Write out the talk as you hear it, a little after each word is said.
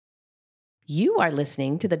You are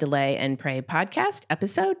listening to the Delay and Pray podcast,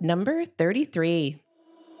 episode number 33.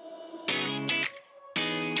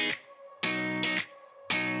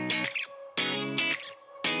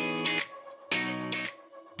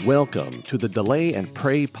 Welcome to the Delay and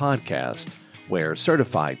Pray podcast, where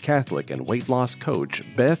certified Catholic and weight loss coach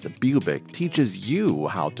Beth Bubick teaches you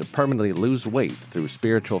how to permanently lose weight through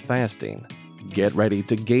spiritual fasting. Get ready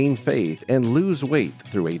to gain faith and lose weight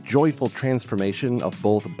through a joyful transformation of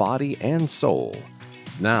both body and soul.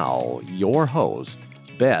 Now, your host,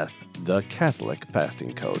 Beth, the Catholic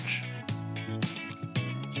fasting coach.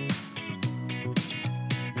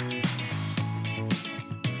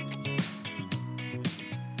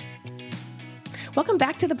 Welcome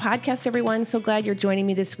back to the podcast, everyone. So glad you're joining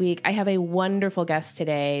me this week. I have a wonderful guest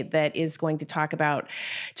today that is going to talk about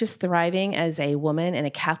just thriving as a woman and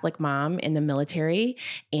a Catholic mom in the military.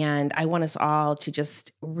 And I want us all to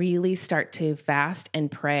just really start to fast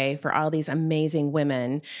and pray for all these amazing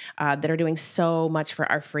women that are doing so much for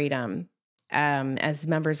our freedom. As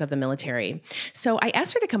members of the military. So I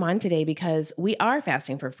asked her to come on today because we are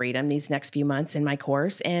fasting for freedom these next few months in my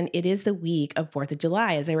course, and it is the week of 4th of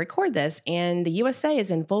July as I record this, and the USA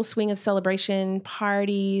is in full swing of celebration,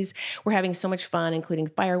 parties. We're having so much fun, including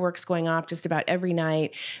fireworks going off just about every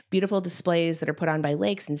night, beautiful displays that are put on by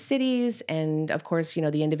lakes and cities, and of course, you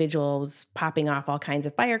know, the individuals popping off all kinds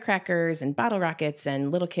of firecrackers and bottle rockets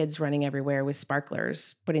and little kids running everywhere with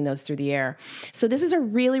sparklers, putting those through the air. So this is a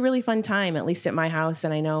really, really fun time, at least at my house,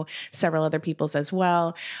 and I know several other people's as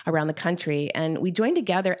well around the country. And we join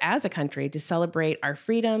together as a country to celebrate our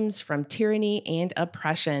freedoms from tyranny and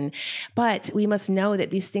oppression. But we must know that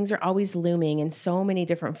these things are always looming in so many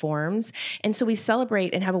different forms. And so we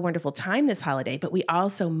celebrate and have a wonderful time this holiday, but we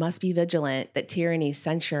also must be vigilant that tyranny,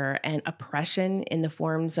 censure, and oppression in the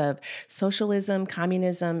forms of socialism,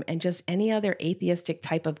 communism, and just any other atheistic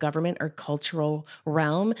type of government or cultural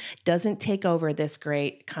realm doesn't take over this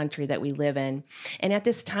great country that we live in. And at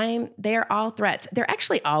this time, they're all threats. They're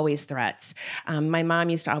actually always threats. My mom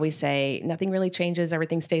used to always say, nothing really changes,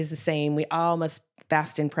 everything stays the same. We all must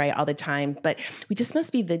fast and pray all the time, but we just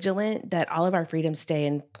must be vigilant that all of our freedoms stay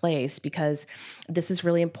in place because this is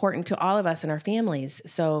really important to all of us and our families.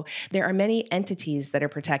 So there are many entities that are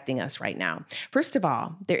protecting us right now. First of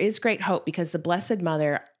all, there is great hope because the Blessed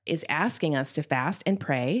Mother is asking us to fast and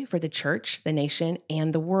pray for the church, the nation,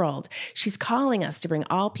 and the world. She's calling us to bring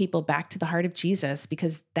all people back to the heart of Jesus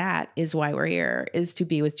because that is why we're here, is to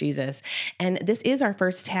be with Jesus. And this is our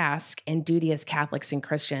first task and duty as Catholics and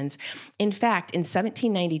Christians. In fact, in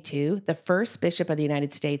 1792, the first Bishop of the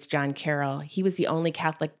United States, John Carroll, he was the only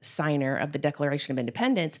Catholic signer of the Declaration of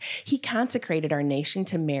Independence. He consecrated our nation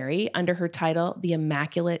to Mary under her title, the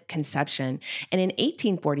Immaculate Conception. And in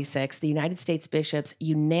 1846, the United States bishops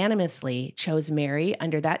unanimously chose Mary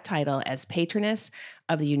under that title as patroness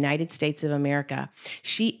of the United States of America.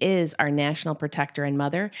 She is our national protector and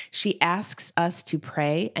mother. She asks us to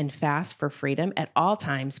pray and fast for freedom at all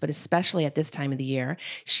times, but especially at this time of the year.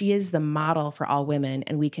 She is the model for all women,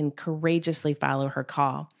 and we can courageously follow her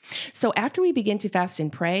call. So after we begin to fast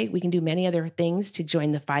and pray, we can do many other things to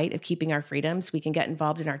join the fight of keeping our freedoms. We can get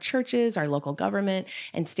involved in our churches, our local government,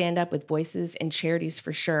 and stand up with voices and charities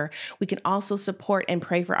for sure. We can also support and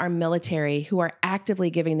pray for our military who are actively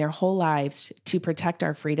giving their whole lives to protect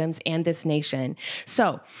our freedoms and this nation.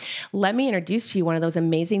 So let me introduce to you one of those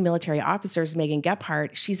amazing military officers, Megan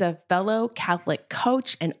Gephart. She's a fellow Catholic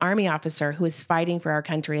coach and Army officer who is fighting for our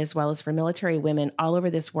country as well as for military women all over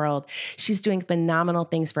this world. She's doing phenomenal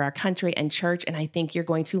things for our country and church, and I think you're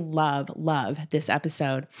going to love this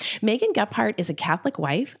episode. Megan Gephart is a Catholic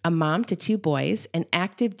wife, a mom to 2 boys, an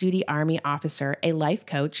active duty Army officer, a life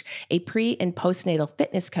coach, a pre- and postnatal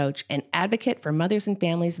fitness coach, and advocate for mothers and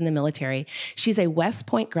families in the military. She's a West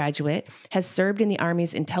Point graduate, has served in the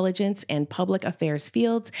Army's intelligence and public affairs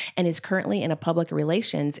fields, and is currently in a public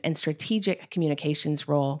relations and strategic communications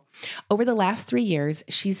role. Over the last 3 years,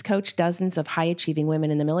 she's coached dozens of high-achieving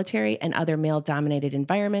women in the military and other male-dominated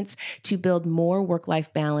environments to build more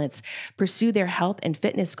work-life balance, pursue their health and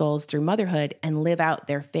fitness goals through motherhood, and live out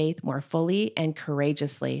their faith more fully and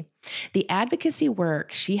courageously. The advocacy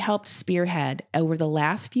work she helped spearhead over the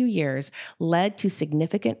last few years led to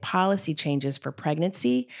significant policy changes for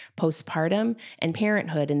pregnancy, postpartum, and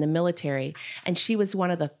parenthood in the military, and she was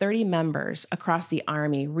one of the 30 members across the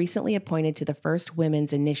Army recently appointed to the first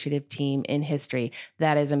Women's Initiative team in history.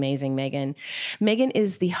 That is amazing, Megan. Megan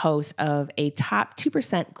is the host of a top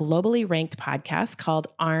 2% globally ranked podcast called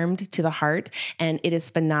Armed to the Heart, and it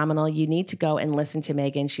is phenomenal. You need to go and listen to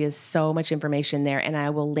Megan. She has so much information there, and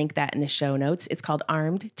I will link link that in the show notes. It's called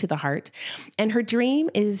Armed to the Heart. And her dream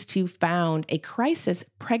is to found a crisis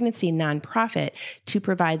pregnancy nonprofit to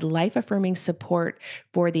provide life-affirming support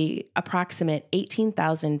for the approximate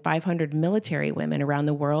 18,500 military women around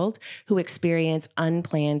the world who experience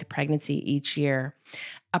unplanned pregnancy each year.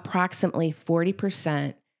 Approximately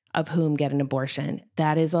 40% of whom get an abortion.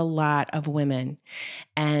 That is a lot of women.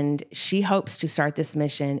 And she hopes to start this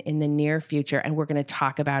mission in the near future, and we're going to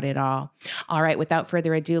talk about it all. All right, without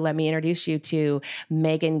further ado, let me introduce you to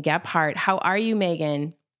Megan Gephart. How are you,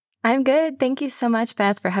 Megan? I'm good. Thank you so much,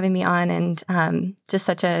 Beth, for having me on, and just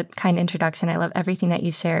such a kind introduction. I love everything that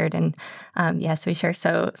you shared. And yes, we share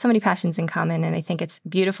so many passions in common. And I think it's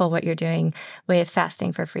beautiful what you're doing with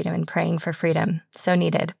fasting for freedom and praying for freedom. So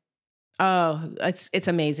needed. Oh, it's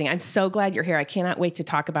amazing. I'm so glad you're here. I cannot wait to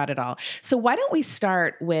talk about it all. So why don't we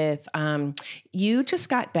start with, you just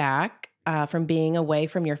got back from being away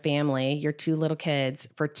from your family, your two little kids,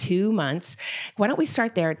 for 2 months. Why don't we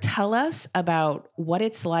start there? Tell us about what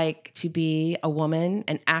it's like to be a woman,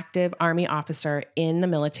 an active Army officer in the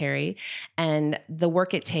military, and the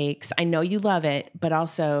work it takes. I know you love it, but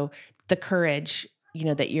also the courage,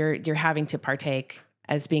 that you're having to partake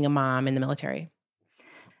as being a mom in the military.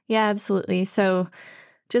 Yeah, absolutely. So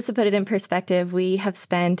just to put it in perspective, we have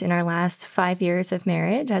spent in our last 5 years of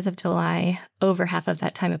marriage, as of July, over half of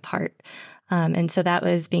that time apart. And so that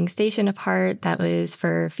was being stationed apart. That was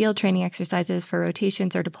for field training exercises, for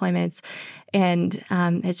rotations or deployments. And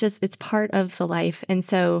it's part of the life. And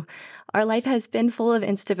so our life has been full of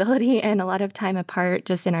instability and a lot of time apart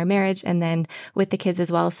just in our marriage and then with the kids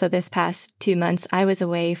as well. So this past 2 months, I was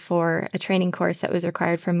away for a training course that was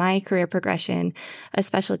required for my career progression, a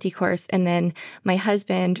specialty course. And then my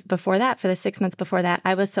husband, before that, for the 6 months before that,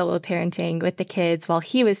 I was solo parenting with the kids while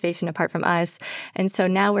he was stationed apart from us. And so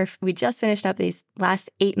now we just finished up these last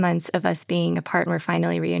 8 months of us being apart, and we're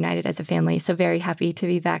finally reunited as a family. So very happy to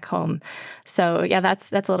be back home. So yeah,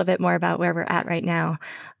 that's a little bit more about where we're at right now.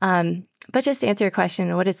 But just to answer your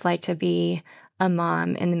question, what it's like to be a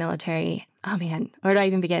mom in the military, oh man, where do I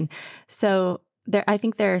even begin? So I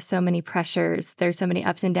think there are so many pressures. There's so many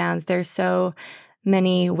ups and downs. There's so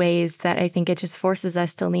many ways that I think it just forces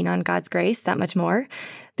us to lean on God's grace that much more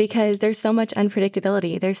because there's so much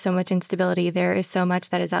unpredictability. There's so much instability. There is so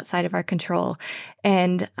much that is outside of our control.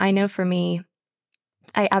 And I know for me,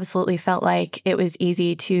 I absolutely felt like it was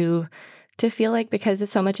easy to feel like because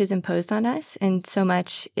so much is imposed on us and so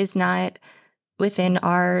much is not within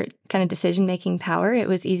our kind of decision-making power, it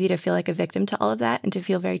was easy to feel like a victim to all of that and to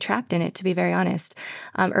feel very trapped in it, to be very honest,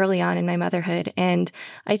 early on in my motherhood. And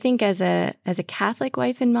I think as a Catholic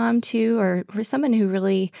wife and mom too, or for someone who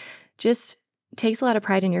really just takes a lot of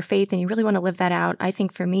pride in your faith and you really want to live that out. I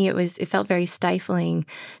think for me, it felt very stifling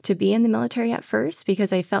to be in the military at first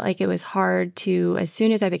because I felt like it was hard to, as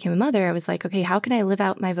soon as I became a mother, I was like, okay, how can I live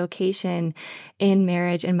out my vocation in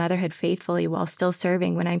marriage and motherhood faithfully while still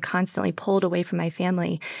serving when I'm constantly pulled away from my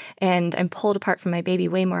family and I'm pulled apart from my baby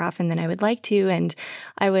way more often than I would like to. And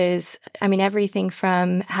everything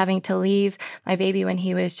from having to leave my baby when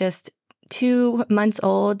he was just 2 months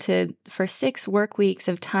old for 6 work weeks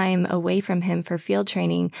of time away from him for field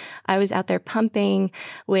training. I was out there pumping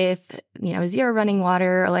with, zero running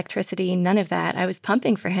water, electricity, none of that. I was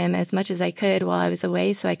pumping for him as much as I could while I was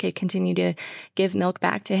away so I could continue to give milk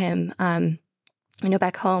back to him.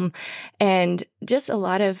 Back home, and just a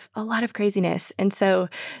lot of craziness. And so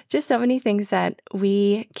just so many things that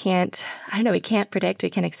we can't predict, we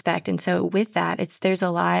can't expect. And so with that, there's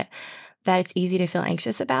a lot that it's easy to feel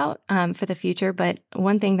anxious about for the future. But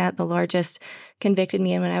one thing that the Lord just convicted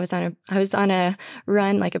me in when I was on a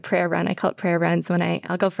run, like a prayer run. I call it prayer runs when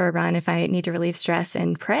I'll go for a run if I need to relieve stress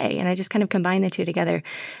and pray. And I just kind of combine the two together.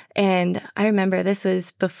 And I remember this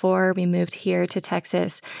was before we moved here to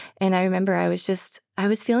Texas. And I remember I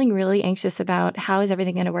was feeling really anxious about how is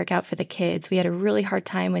everything going to work out for the kids. We had a really hard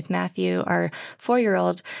time with Matthew, our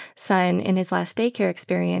 4-year-old son, in his last daycare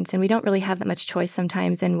experience. And we don't really have that much choice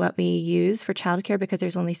sometimes in what we use for childcare because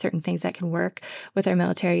there's only certain things that can work with our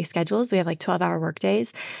military schedules. We have like 12-hour work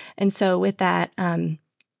days. And so with that,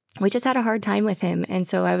 we just had a hard time with him. And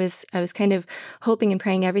so I was kind of hoping and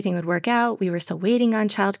praying everything would work out. We were still waiting on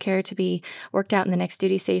childcare to be worked out in the next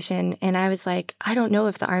duty station. And I was like, I don't know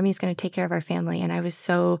if the Army is going to take care of our family. And I was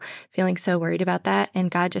feeling so worried about that.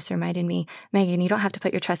 And God just reminded me, Megan, you don't have to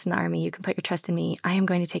put your trust in the Army. You can put your trust in me. I am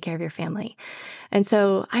going to take care of your family. And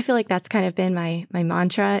so I feel like that's kind of been my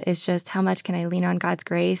mantra is just how much can I lean on God's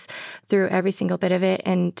grace through every single bit of it.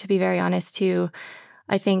 And to be very honest too,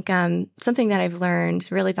 I think something that I've learned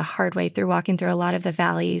really the hard way through walking through a lot of the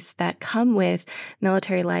valleys that come with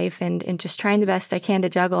military life and just trying the best I can to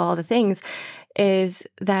juggle all the things is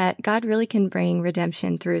that God really can bring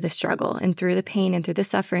redemption through the struggle and through the pain and through the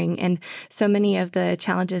suffering. And so many of the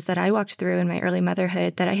challenges that I walked through in my early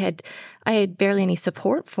motherhood that I had barely any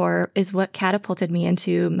support for is what catapulted me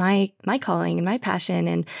into my calling and my passion.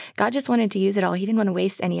 And God just wanted to use it all. He didn't want to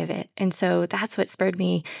waste any of it. And so that's what spurred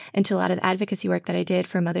me into a lot of the advocacy work that I did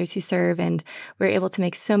for mothers who serve. And we were able to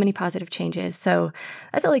make so many positive changes. So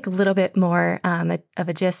that's like a little bit more of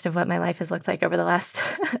a gist of what my life has looked like over the last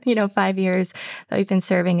 5 years that we've been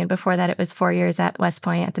serving. And before that, it was 4 years at West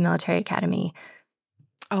Point at the military academy.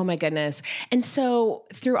 Oh my goodness. And so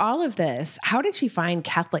through all of this, how did you find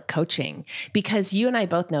Catholic coaching? Because you and I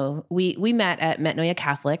both know we met at Metanoia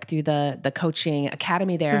Catholic through the coaching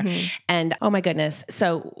academy there. Mm-hmm. And oh my goodness.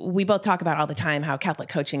 So we both talk about all the time how Catholic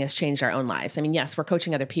coaching has changed our own lives. I mean, yes, we're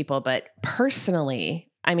coaching other people, but personally,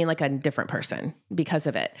 I mean, like a different person because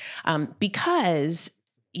of it. Because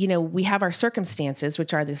we have our circumstances,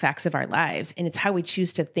 which are the facts of our lives, and it's how we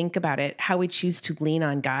choose to think about it, how we choose to lean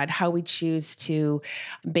on God, how we choose to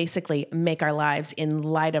basically make our lives in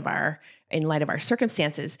light of our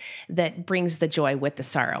circumstances that brings the joy with the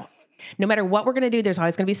sorrow. No matter what we're going to do, there's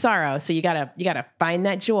always going to be sorrow. So you gotta find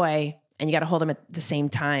that joy, and you got to hold them at the same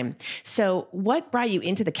time. So what brought you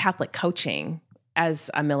into the Catholic coaching as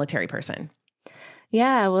a military person?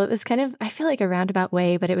 Yeah, well, it was kind of, I feel like a roundabout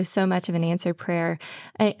way, but it was so much of an answered prayer.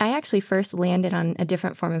 I actually first landed on a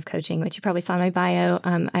different form of coaching, which you probably saw in my bio.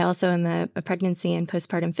 I also am a pregnancy and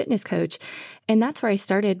postpartum fitness coach. And that's where I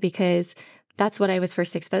started because that's what I was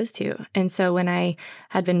first exposed to. And so when I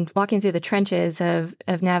had been walking through the trenches of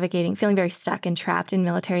navigating, feeling very stuck and trapped in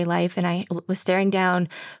military life, and I was staring down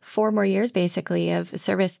 4 more years basically of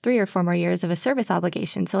service, 3 or 4 more years of a service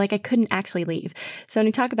obligation. So like I couldn't actually leave. So when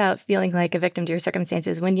you talk about feeling like a victim to your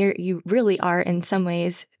circumstances, when you really are in some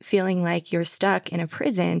ways feeling like you're stuck in a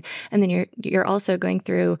prison, and then you're also I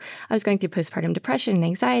was going through postpartum depression and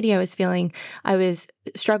anxiety. I was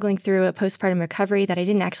struggling through a postpartum recovery that I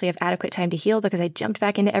didn't actually have adequate time to heal because I jumped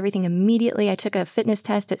back into everything immediately. I took a fitness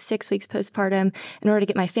test at 6 weeks postpartum in order to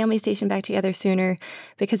get my family station back together sooner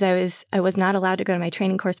because I was not allowed to go to my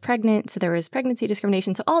training course pregnant. So there was pregnancy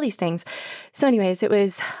discrimination. So all these things. So anyways,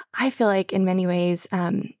 I feel like in many ways,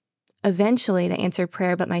 eventually the answered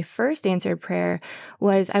prayer, but my first answered prayer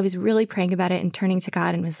was I was really praying about it and turning to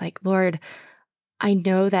God and was like, Lord, I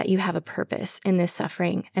know that you have a purpose in this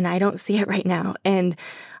suffering and I don't see it right now. And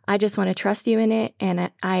I just want to trust you in it.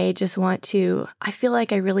 And I feel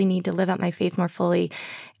like I really need to live out my faith more fully.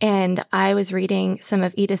 And I was reading some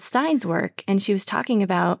of Edith Stein's work, and she was talking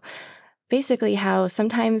about basically how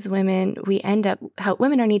sometimes how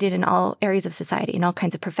women are needed in all areas of society, in all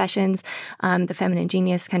kinds of professions, the feminine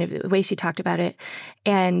genius kind of the way she talked about it.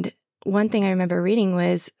 And one thing I remember reading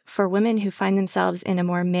was for women who find themselves in a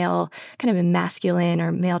more male, kind of a masculine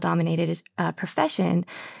or male-dominated profession,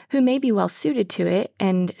 who may be well-suited to it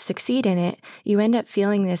and succeed in it, you end up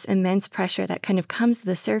feeling this immense pressure that kind of comes to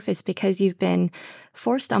the surface because you've been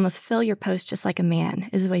forced to almost fill your post just like a man,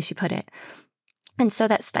 is the way she put it. And so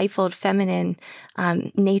that stifled feminine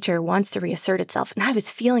nature wants to reassert itself. And I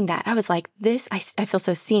was feeling that. I was like, I feel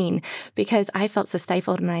so seen because I felt so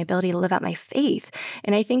stifled in my ability to live out my faith.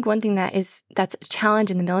 And I think one thing that's a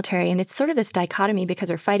challenge in the military, and it's sort of this dichotomy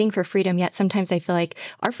because we're fighting for freedom, yet sometimes I feel like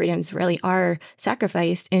our freedoms really are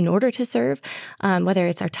sacrificed in order to serve, whether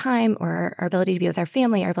it's our time or our ability to be with our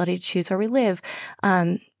family, our ability to choose where we live,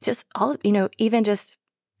 just all, even just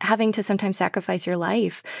having to sometimes sacrifice your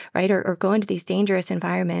life, right? Or go into these dangerous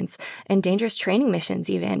environments and dangerous training missions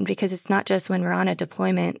even, because it's not just when we're on a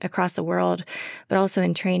deployment across the world, but also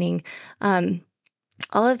in training.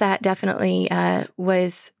 All of that definitely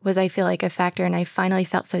was I feel like a factor, and I finally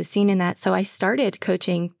felt so seen in that. So I started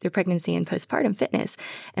coaching through pregnancy and postpartum fitness,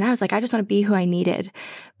 and I was like, I just want to be who I needed,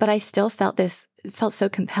 but I still felt so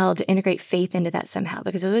compelled to integrate faith into that somehow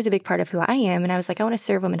because it was a big part of who I am, and I was like, I want to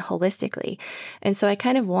serve women holistically, and so I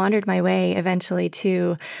kind of wandered my way eventually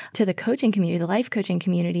to the coaching community, the life coaching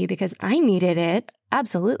community, because I needed it.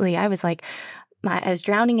 Absolutely, I was like, I was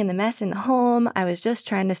drowning in the mess in the home. I was just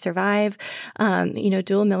trying to survive,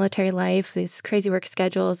 dual military life, these crazy work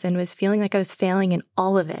schedules, and was feeling like I was failing in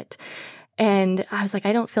all of it. And I was like,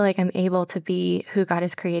 I don't feel like I'm able to be who God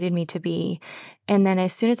has created me to be. And then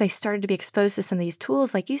as soon as I started to be exposed to some of these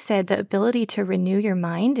tools, like you said, the ability to renew your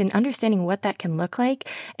mind and understanding what that can look like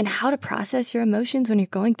and how to process your emotions when you're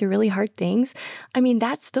going through really hard things. I mean,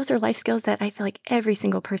 those are life skills that I feel like every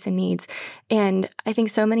single person needs. And I think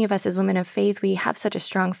so many of us as women of faith, we have such a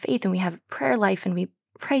strong faith and we have prayer life and we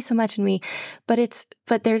pray so much and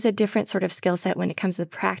but there's a different sort of skill set when it comes to the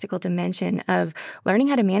practical dimension of learning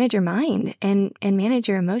how to manage your mind and manage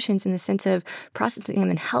your emotions in the sense of processing them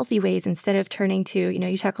in healthy ways instead of turning to,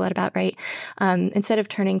 you talk a lot about, right? Instead of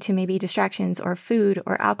turning to maybe distractions or food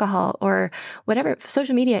or alcohol or whatever,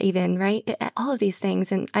 social media even, right? All of these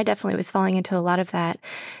things. And I definitely was falling into a lot of that.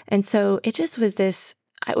 And so it just was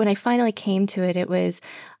when I finally came to it, it was,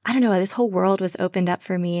 I don't know, this whole world was opened up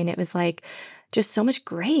for me. And it was like just so much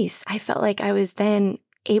grace. I felt like I was then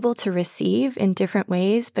able to receive in different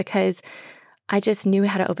ways because I just knew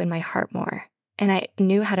how to open my heart more. And I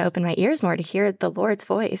knew how to open my ears more to hear the Lord's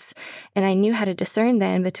voice. And I knew how to discern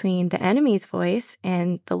then between the enemy's voice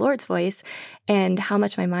and the Lord's voice and how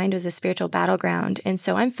much my mind was a spiritual battleground. And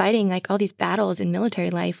so I'm fighting like all these battles in military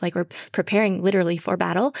life, like we're preparing literally for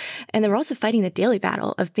battle. And then we're also fighting the daily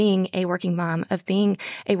battle of being a working mom, of being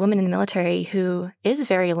a woman in the military who is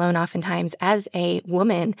very alone oftentimes as a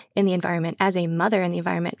woman in the environment, as a mother in the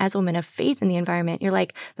environment, as a woman of faith in the environment. You're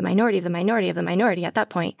like the minority of the minority of the minority at that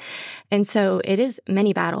point. And so it is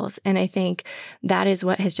many battles. And I think that is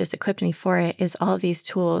what has just equipped me for it, is all of these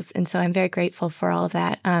tools. And so I'm very grateful for all of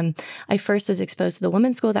that. I first was exposed to the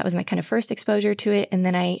women's school. That was my kind of first exposure to it. And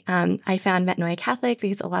then I found Metanoia Catholic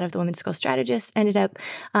because a lot of the women's school strategists ended up,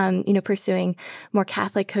 pursuing more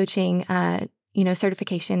Catholic coaching,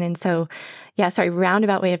 certification. And so,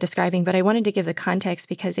 roundabout way of describing, but I wanted to give the context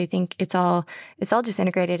because I think it's all just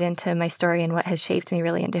integrated into my story and what has shaped me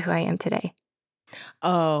really into who I am today.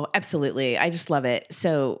 Oh, absolutely. I just love it.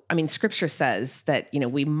 So, I mean, scripture says that,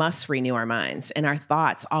 we must renew our minds and our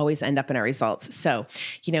thoughts always end up in our results. So,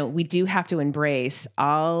 we do have to embrace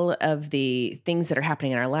all of the things that are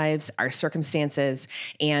happening in our lives, our circumstances.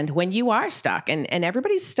 And when you are stuck, and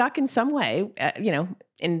everybody's stuck in some way,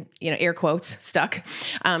 in air quotes, stuck.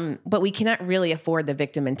 But we cannot really afford the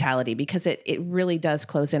victim mentality because it really does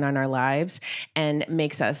close in on our lives and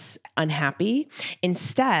makes us unhappy.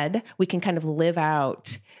 Instead, we can kind of live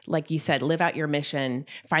out, like you said, live out your mission,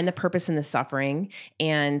 find the purpose in the suffering.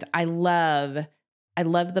 And I love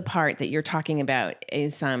the part that you're talking about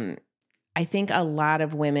is, I think a lot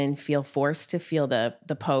of women feel forced to feel the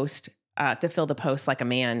post, to fill the post like a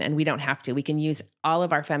man, and we don't have to. We can use all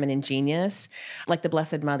of our feminine genius, like the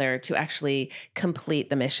Blessed Mother, to actually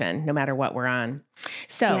complete the mission, no matter what we're on.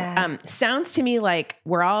 So, sounds to me like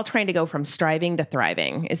we're all trying to go from striving to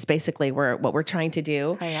thriving is basically what we're trying to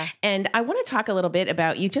do. Oh, yeah. And I want to talk a little bit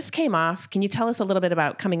about, you just came off, can you tell us a little bit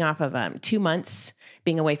about coming off of 2 months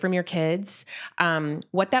being away from your kids,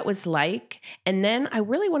 what that was like? And then I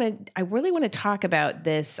really want to talk about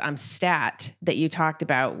this stat that you talked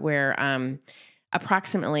about where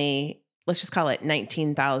approximately, let's just call it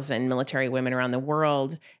 19,000 military women around the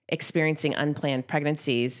world experiencing unplanned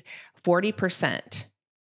pregnancies, 40%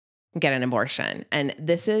 get an abortion. And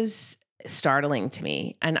this is startling to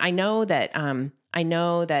me. And I know that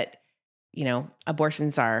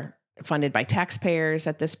abortions are funded by taxpayers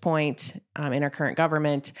at this point in our current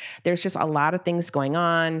government. There's just a lot of things going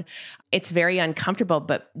on. It's very uncomfortable,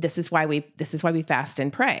 but this is why we fast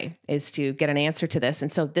and pray, is to get an answer to this.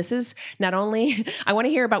 And so this is not only, I want to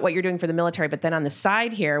hear about what you're doing for the military, but then on the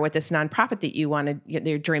side here with this nonprofit that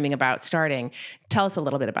you're dreaming about starting. Tell us a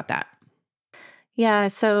little bit about that. Yeah.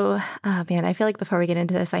 So, I feel like before we get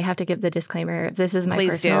into this, I have to give the disclaimer. This is my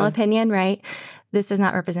personal opinion, right? This does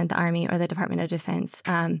not represent the Army or the Department of Defense.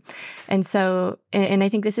 And I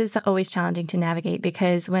think this is always challenging to navigate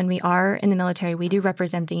because when we are in the military, we do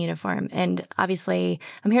represent the uniform. And obviously,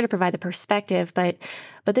 I'm here to provide the perspective, but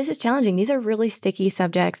this is challenging. These are really sticky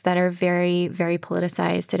subjects that are very, very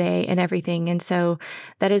politicized today and everything. And so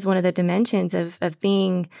that is one of the dimensions of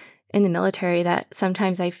being in the military that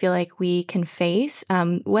sometimes I feel like we can face,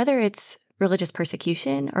 whether it's religious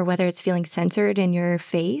persecution or whether it's feeling censored in your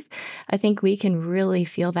faith. I think we can really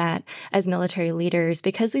feel that as military leaders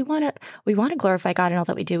because we want to glorify God in all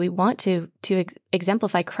that we do. We want to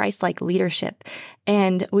exemplify Christ-like leadership,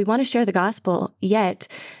 and we want to share the gospel. Yet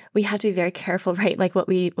we have to be very careful, right? Like what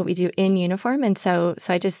we do in uniform. And so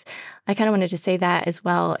I kind of wanted to say that as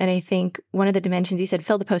well. And I think one of the dimensions, you said,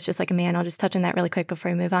 fill the post just like a man. I'll just touch on that really quick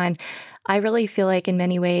before I move on. I really feel like in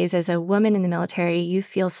many ways, as a woman in the military, you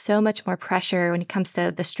feel so much more pressure when it comes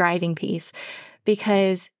to the striving piece,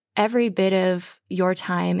 because every bit of your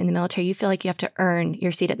time in the military, you feel like you have to earn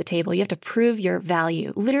your seat at the table. You have to prove your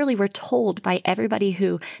value. Literally, we're told by everybody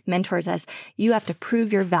who mentors us, you have to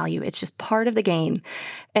prove your value. It's just part of the game.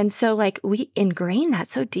 And so like we ingrain that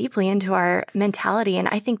so deeply into our mentality. And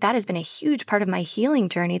I think that has been a huge part of my healing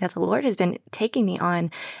journey that the Lord has been taking me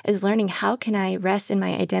on, is learning how can I rest in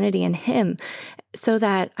my identity in Him so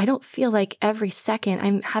that I don't feel like every second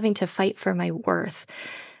I'm having to fight for my worth.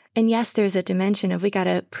 And yes, there's a dimension of we got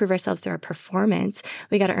to prove ourselves through our performance.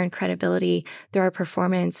 We got to earn credibility through our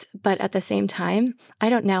performance. But at the same time, I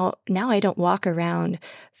don't now I don't walk around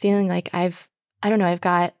feeling like I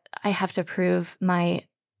have to prove my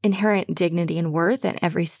inherent dignity and worth at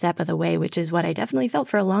every step of the way, which is what I definitely felt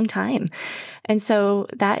for a long time. And so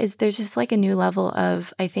there's just like a new level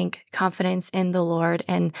of, I think, confidence in the Lord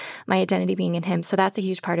and my identity being in Him. So that's a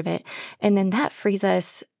huge part of it. And then that frees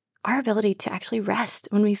us our ability to actually rest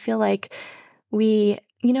when we feel like you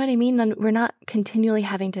know what I mean? And we're not continually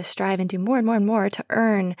having to strive and do more and more and more to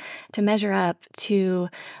earn, to measure up, to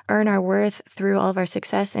earn our worth through all of our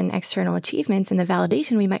success and external achievements and the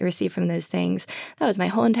validation we might receive from those things. That was my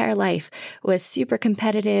whole entire life, was super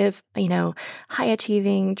competitive, high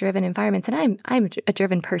achieving, driven environments. And I'm a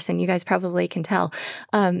driven person. You guys probably can tell.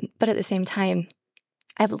 But at the same time,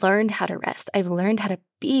 I've learned how to rest. I've learned how to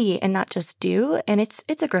be and not just do. And it's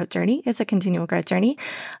a growth journey. It's a continual growth journey.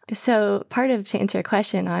 So to answer your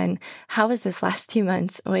question on how was this last 2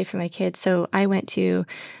 months away from my kids? So I went to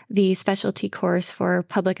the specialty course for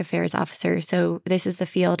public affairs officers. So this is the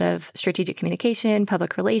field of strategic communication,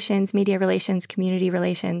 public relations, media relations, community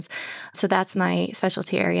relations. So that's my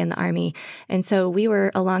specialty area in the Army. And so we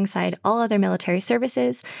were alongside all other military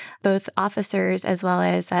services, both officers as well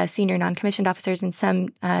as senior non-commissioned officers and some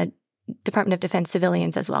Department of Defense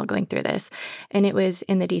civilians as well going through this. And it was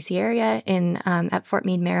in the DC area at Fort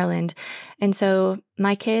Meade, Maryland. And so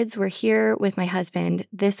my kids were here with my husband.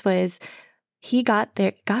 He got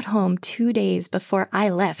home 2 days before I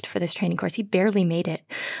left for this training course. He barely made it.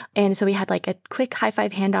 And so we had like a quick high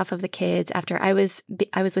five handoff of the kids after I was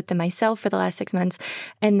with them myself for the last 6 months.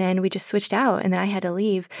 And then we just switched out and then I had to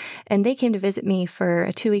leave. And they came to visit me for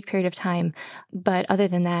a 2-week period of time. But other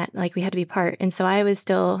than that, like we had to be apart. And so I was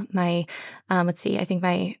still I think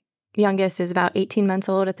my youngest is about 18 months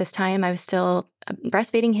old at this time. I was still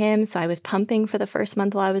breastfeeding him. So I was pumping for the first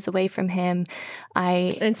month while I was away from him.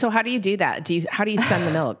 And so how do you do that? How do you send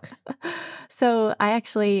the milk? So I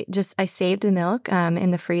actually I saved the milk in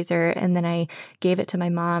the freezer, and then I gave it to my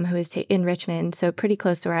mom who is in Richmond, so pretty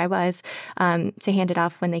close to where I was, to hand it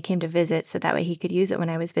off when they came to visit, so that way he could use it when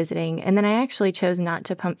I was visiting. And then I actually chose not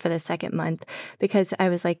to pump for the second month because I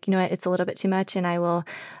was like, you know what, it's a little bit too much, and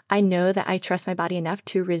I know that I trust my body enough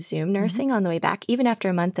to resume nursing on the way back, even after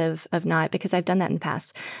a month of not, because I've done that in the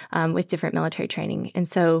past with different military training. And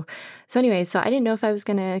so I didn't know if I was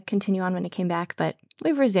going to continue on when I came back, but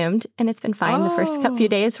we've resumed and it's been fine. The first few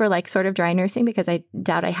days were like sort of dry nursing because I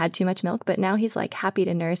doubt I had too much milk, but now he's like happy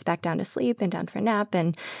to nurse back down to sleep and down for a nap.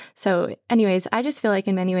 And so anyways, I just feel like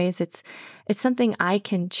in many ways it's something I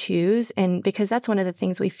can choose. And because that's one of the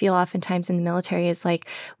things we feel oftentimes in the military is like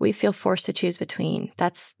we feel forced to choose between.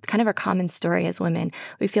 That's kind of our common story as women.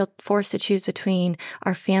 We feel forced to choose between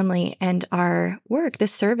our family and our work, the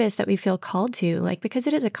service that we feel called to, like because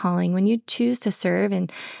it is a calling. When you choose to serve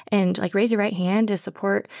and like raise your right hand to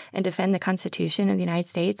support and defend the Constitution of the United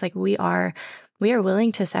States, like we are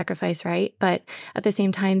willing to sacrifice, right? But at the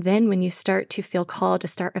same time, then when you start to feel called to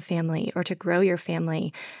start a family or to grow your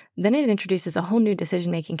family, then it introduces a whole new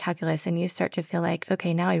decision-making calculus, and you start to feel like,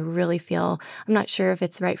 okay, now I really feel, I'm not sure if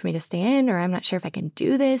it's right for me to stay in, or I'm not sure if I can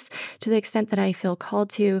do this to the extent that I feel called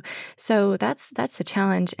to. So that's the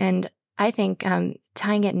challenge. And I think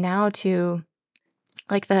tying it now to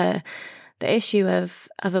like the issue of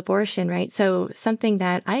abortion, right? So something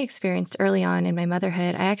that I experienced early on in my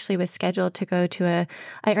motherhood, I actually was scheduled to go to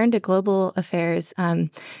I earned a global affairs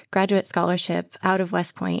graduate scholarship out of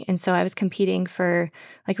West Point. And so I was competing for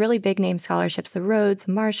like really big name scholarships, the Rhodes,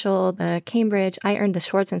 Marshall, the Cambridge. I earned the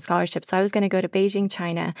Schwarzman scholarship. So I was going to go to Beijing,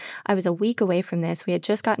 China. I was a week away from this. We had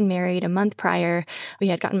just gotten married a month prior. We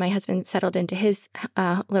had gotten my husband settled into his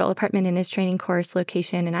little apartment in his training course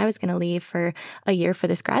location. And I was going to leave for a year for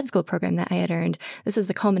this grad school program that I had earned. This was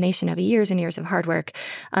the culmination of years and years of hard work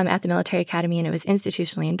at the military academy, and it was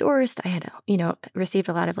institutionally endorsed. I had, received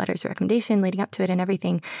a lot of letters of recommendation leading up to it and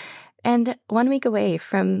everything. And 1 week away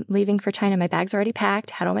from leaving for China, my bags were already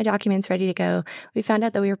packed, had all my documents ready to go. We found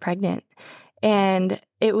out that we were pregnant. And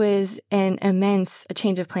it was an immense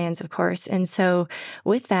change of plans, of course. And so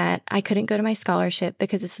with that, I couldn't go to my scholarship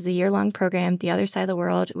because this was a year-long program, the other side of the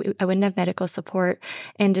world. I wouldn't have medical support.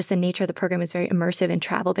 And just the nature of the program is very immersive and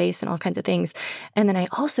travel-based and all kinds of things. And then I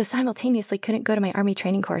also simultaneously couldn't go to my Army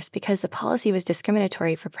training course because the policy was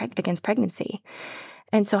discriminatory against pregnancy.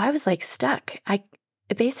 And so I was like stuck.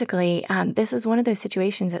 Basically, this was one of those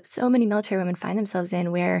situations that so many military women find themselves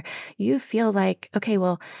in where you feel like, okay,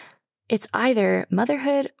 well, it's either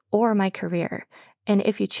motherhood or my career. And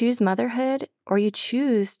if you choose motherhood, or you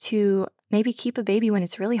choose to maybe keep a baby when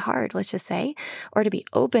it's really hard, let's just say, or to be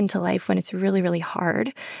open to life when it's really, really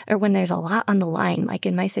hard, or when there's a lot on the line, like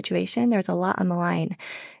in my situation, there's a lot on the line,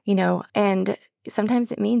 and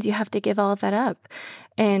sometimes it means you have to give all of that up.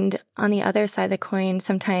 And on the other side of the coin,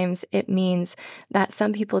 sometimes it means that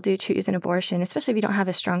some people do choose an abortion, especially if you don't have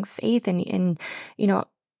a strong faith and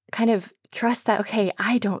kind of trust that, okay,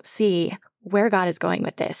 I don't see where God is going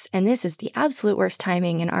with this. And this is the absolute worst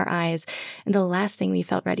timing in our eyes and the last thing we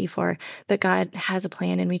felt ready for. But God has a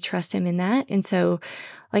plan and we trust him in that. And so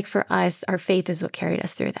like for us, our faith is what carried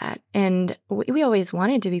us through that. And we always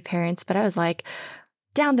wanted to be parents, but I was like,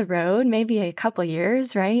 down the road, maybe a couple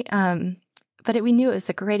years, right? But we knew it was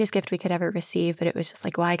the greatest gift we could ever receive, but it was just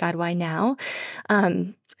like, why, God, why now?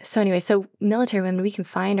 So military women, we can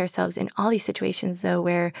find ourselves in all these situations, though,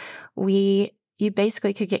 where you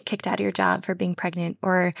basically could get kicked out of your job for being pregnant,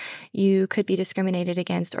 or you could be discriminated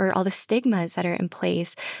against, or all the stigmas that are in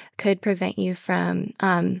place could prevent you from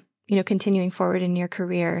continuing forward in your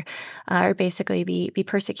career, or basically be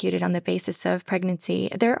persecuted on the basis of pregnancy.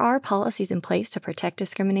 There are policies in place to protect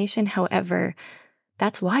discrimination. However,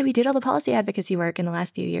 that's why we did all the policy advocacy work in the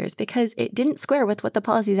last few years, because it didn't square with what the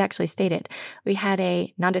policies actually stated. We had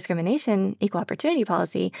a non-discrimination equal opportunity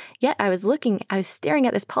policy, yet I was staring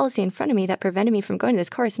at this policy in front of me that prevented me from going to this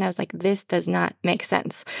course, and I was like, this does not make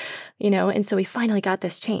sense, and so we finally got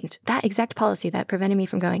this changed. That exact policy that prevented me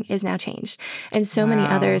from going is now changed, and so many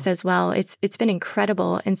others as well. It's been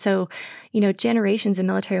incredible. And so, generations of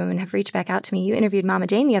military women have reached back out to me. You interviewed Mama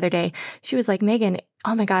Jane the other day. She was like, Megan,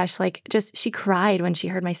 oh my gosh, she cried when she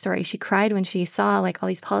heard my story. She cried when she saw all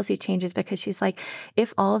these policy changes, because she's like,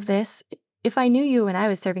 if I knew you when I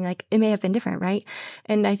was serving, it may have been different, right?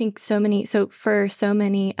 And I think for me,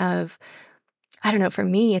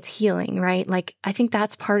 it's healing, right? I think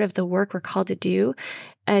that's part of the work we're called to do.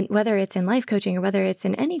 And whether it's in life coaching or whether it's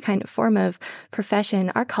in any kind of form of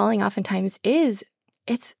profession, our calling oftentimes it's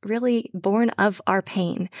really born of our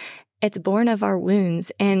pain. It's born of our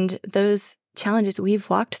wounds and those challenges we've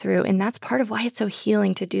walked through. And that's part of why it's so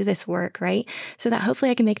healing to do this work, right? So that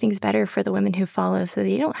hopefully I can make things better for the women who follow, so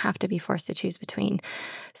they don't have to be forced to choose between.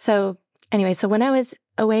 So anyway, so when I was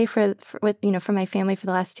away from my family for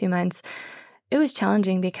the last 2 months, it was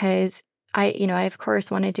challenging because I of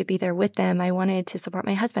course wanted to be there with them. I wanted to support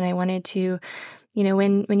my husband. I wanted to,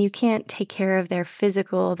 when you can't take care of their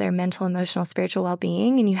physical, their mental, emotional, spiritual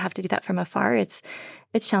well-being, and you have to do that from afar, it's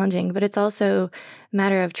challenging. But it's also a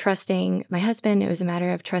matter of trusting my husband. It was a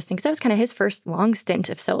matter of trusting, because that was kind of his first long stint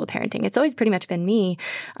of solo parenting. It's always pretty much been me,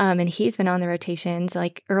 and he's been on the rotations.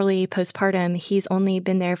 Early postpartum, he's only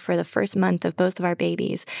been there for the first month of both of our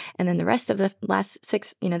babies, and then the rest of the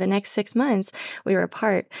the next 6 months, we were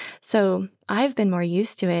apart. So I've been more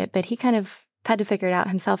used to it, but he kind of had to figure it out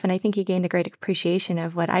himself. And I think he gained a great appreciation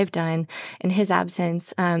of what I've done in his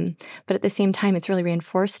absence. But at the same time, it's really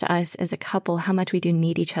reinforced to us as a couple how much we do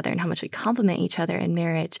need each other and how much we complement each other in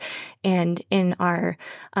marriage and in our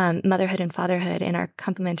motherhood and fatherhood and our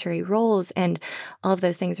complementary roles and all of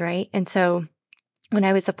those things, right? And so when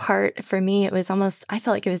I was apart, for me, I felt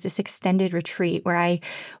like it was this extended retreat where I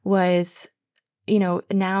was,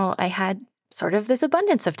 now I had sort of this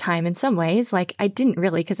abundance of time in some ways. I didn't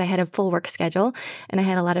really, because I had a full work schedule and I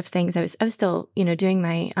had a lot of things. I was still, doing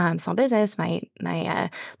my small business, my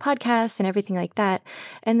podcast and everything like that.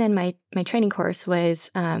 And then my training course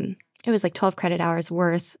was, it was 12 credit hours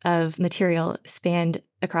worth of material spanned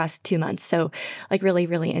across 2 months. So really,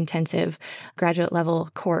 really intensive graduate level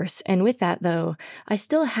course. And with that though, I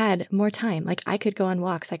still had more time. I could go on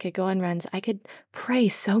walks, I could go on runs, I could pray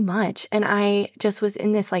so much. And I just was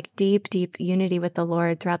in this deep, deep unity with the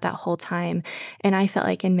Lord throughout that whole time. And I felt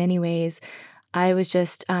like in many ways, I was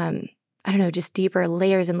just, just deeper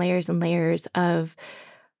layers and layers and layers of,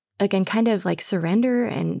 again, kind of surrender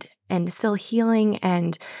and still healing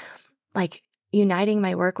and uniting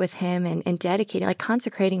my work with him and dedicating, like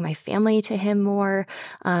consecrating my family to him more,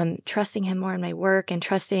 trusting him more in my work and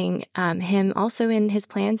trusting him also in his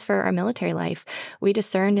plans for our military life. We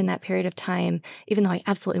discerned in that period of time, even though I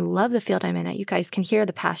absolutely love the field I'm in, you guys can hear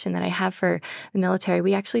the passion that I have for the military.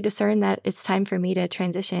 We actually discerned that it's time for me to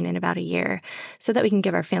transition in about a year so that we can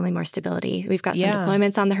give our family more stability. We've got some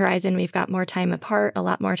deployments on the horizon. We've got more time apart, a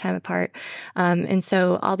lot more time apart. And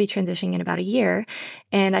so I'll be transitioning in about a year.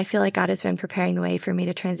 And I feel like God has been preparing the way for me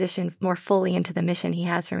to transition more fully into the mission he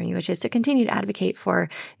has for me, which is to continue to advocate for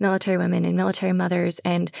military women and military mothers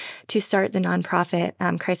and to start the nonprofit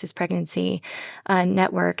crisis pregnancy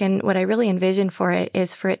network. And what I really envision for it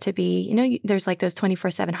is for it to be, there's like those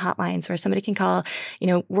 24/7 hotlines where somebody can call,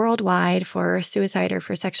 worldwide for suicide or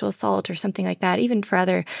for sexual assault or something like that, even for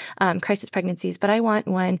other crisis pregnancies. But I want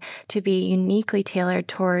one to be uniquely tailored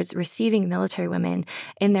towards receiving military women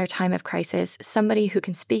in their time of crisis, somebody who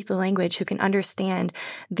can speak the language, who can understand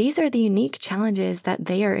these are the unique challenges that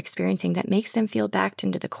they are experiencing that makes them feel backed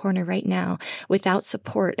into the corner right now without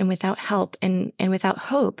support and without help and without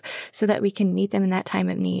hope, so that we can meet them in that time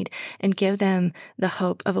of need and give them the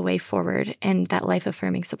hope of a way forward and that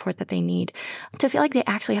life-affirming support that they need to feel like they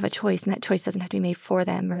actually have a choice and that choice doesn't have to be made for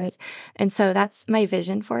them, right? And so that's my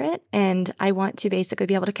vision for it. And I want to basically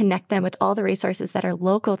be able to connect them with all the resources that are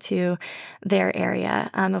local to their area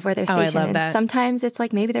of where they're stationed. I love that. And sometimes it's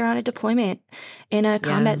like maybe they're on a deployment in a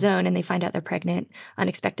combat zone and they find out they're pregnant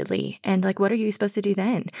unexpectedly. And like, what are you supposed to do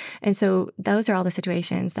then? And so those are all the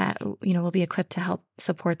situations that, we'll be equipped to help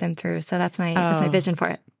support them through. So that's my vision for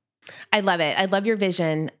it. I love it. I love your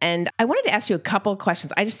vision. And I wanted to ask you a couple of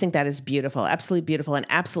questions. I just think that is beautiful, absolutely beautiful and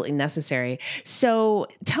absolutely necessary. So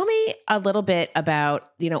tell me a little bit about,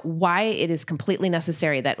 why it is completely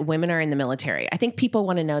necessary that women are in the military. I think people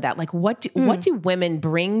want to know that. Like, what do women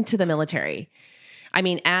bring to the military? I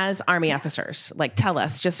mean, as Army officers, like, tell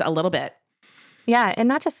us just a little bit. Yeah, and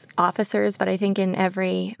not just officers, but I think in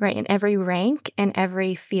every rank and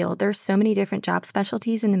every field, there's so many different job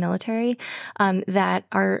specialties in the military that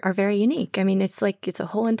are very unique. I mean, it's a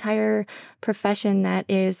whole entire profession that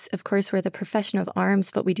is, of course, we're the profession of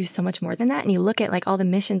arms, but we do so much more than that. And you look at like all the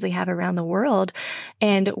missions we have around the world,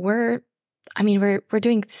 and we're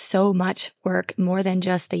doing so much work more than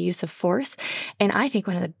just the use of force. And I think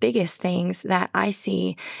one of the biggest things that I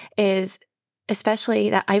see is, especially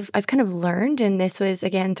that I've kind of learned, and this was,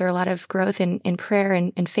 again, through a lot of growth in prayer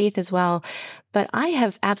and faith as well, but I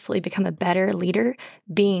have absolutely become a better leader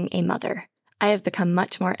being a mother. I have become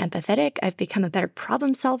much more empathetic. I've become a better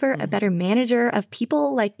problem solver, a better manager of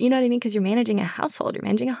people, like, you know what I mean? Because you're managing a household, you're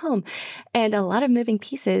managing a home, and a lot of moving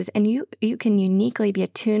pieces. And you can uniquely be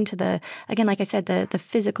attuned to the, again, like I said, the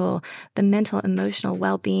physical, the mental, emotional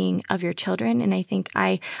well-being of your children. And I think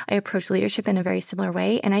I approach leadership in a very similar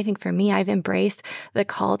way. And I think for me, I've embraced the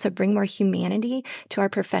call to bring more humanity to our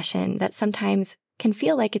profession that sometimes can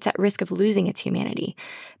feel like it's at risk of losing its humanity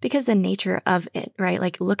because the nature of it, right?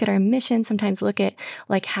 Like, look at our mission, sometimes look at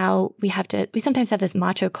like how we sometimes have this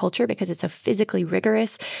macho culture because it's so physically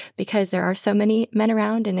rigorous, because there are so many men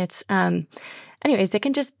around, and it's, anyways, it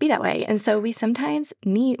can just be that way. And so we sometimes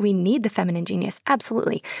need the feminine genius.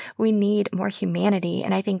 Absolutely. We need more humanity.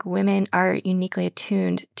 And I think women are uniquely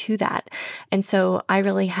attuned to that. And so I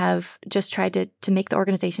really have just tried to make the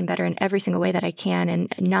organization better in every single way that I can,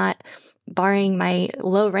 and not barring my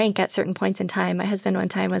low rank at certain points in time. My husband one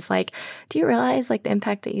time was like, do you realize like the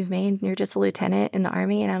impact that you've made? You're just a lieutenant in the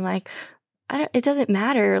Army. And I'm like, it doesn't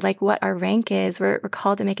matter like what our rank is. We're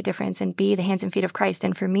called to make a difference and be the hands and feet of Christ.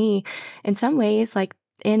 And for me, in some ways, like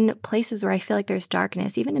in places where I feel like there's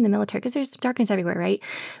darkness, even in the military, because there's darkness everywhere, right?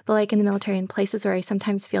 But like in the military, in places where I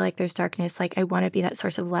sometimes feel like there's darkness, like I want to be that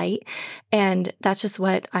source of light. And that's just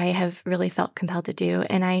what I have really felt compelled to do.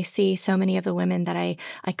 And I see so many of the women that I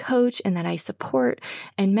coach and that I support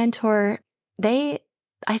and mentor,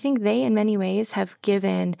 I think they, in many ways, have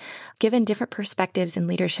given different perspectives in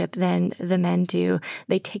leadership than the men do.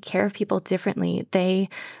 They take care of people differently. They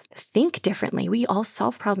think differently. We all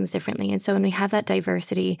solve problems differently. And so when we have that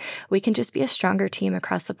diversity, we can just be a stronger team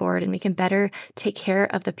across the board, and we can better take care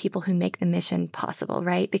of the people who make the mission possible,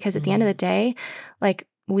 right? Because at the end of the day, like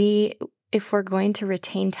if we're going to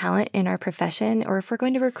retain talent in our profession, or if we're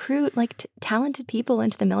going to recruit like talented people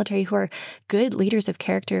into the military who are good leaders of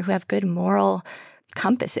character, who have good moral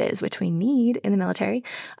compasses, which we need in the military,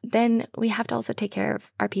 then we have to also take care of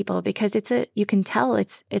our people, because you can tell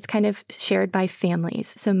it's kind of shared by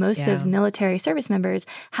families. So most of military service members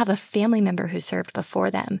have a family member who served before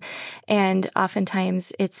them. And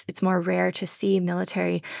oftentimes it's more rare to see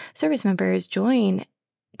military service members join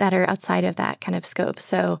that are outside of that kind of scope.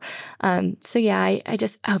 So, I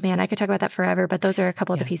just, oh man, I could talk about that forever, but those are a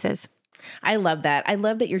couple of the pieces. I love that. I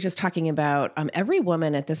love that you're just talking about every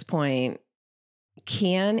woman at this point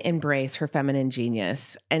can embrace her feminine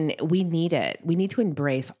genius, and we need it. We need to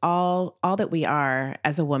embrace all that we are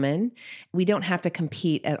as a woman. We don't have to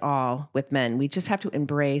compete at all with men. We just have to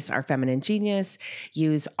embrace our feminine genius,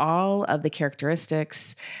 use all of the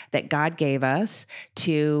characteristics that God gave us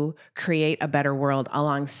to create a better world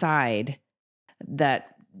alongside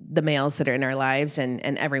the males that are in our lives and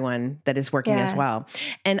everyone that is working as well.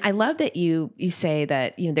 And I love that you say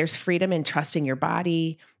that, there's freedom in trusting your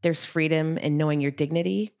body. There's freedom in knowing your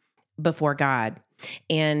dignity before God,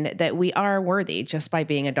 and that we are worthy just by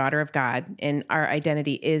being a daughter of God, and our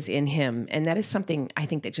identity is in Him. And that is something I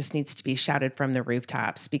think that just needs to be shouted from the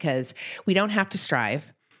rooftops, because we don't have to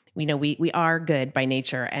strive. We are good by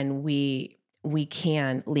nature, and we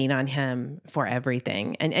can lean on Him for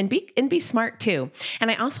everything, and be smart too. And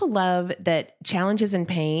I also love that challenges and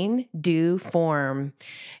pain do form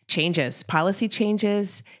changes, policy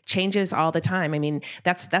changes all the time. I mean,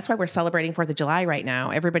 that's why we're celebrating 4th of July right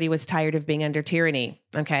now. Everybody was tired of being under tyranny.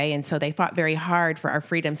 Okay. And so they fought very hard for our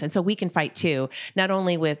freedoms. And so we can fight too, not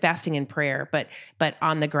only with fasting and prayer, but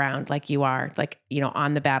on the ground, like you are,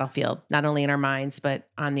 on the battlefield, not only in our minds, but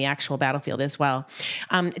on the actual battlefield as well.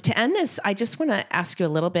 To end this, I just want to ask you a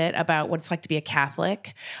little bit about what it's like to be a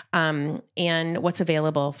Catholic, and what's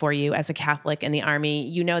available for you as a Catholic in the Army.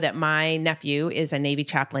 You know that my nephew is a Navy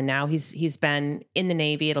chaplain now. He's been in the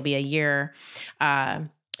Navy. It'll be a year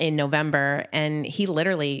in November, and he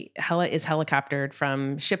literally is helicoptered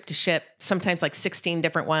from ship to ship, sometimes like 16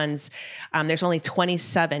 different ones. There's only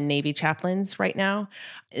 27 Navy chaplains right now,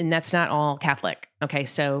 and that's not all Catholic. Okay,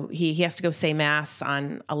 so he has to go say mass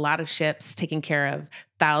on a lot of ships, taking care of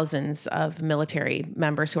thousands of military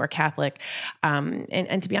members who are Catholic.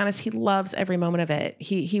 And to be honest, he loves every moment of it.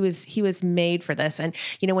 He was made for this. And,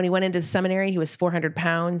 when he went into the seminary, he was 400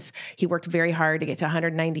 pounds. He worked very hard to get to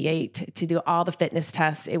 198 to do all the fitness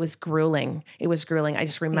tests. It was grueling. I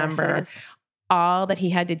just remember all that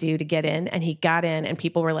he had to do to get in, and he got in, and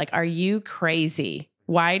people were like, "Are you crazy?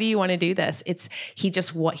 Why do you want to do this?"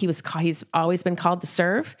 He's always been called to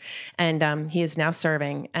serve, and he is now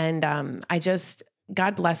serving. And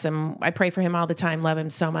God bless him. I pray for him all the time. Love him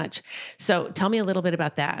so much. So tell me a little bit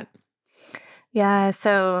about that. Yeah.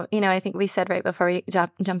 So, I think we said right before we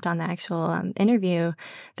jumped on the actual interview,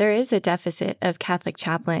 there is a deficit of Catholic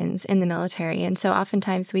chaplains in the military. And so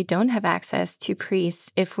oftentimes we don't have access to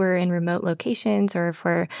priests if we're in remote locations, or if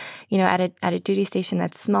we're, at a duty station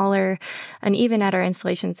that's smaller. And even at our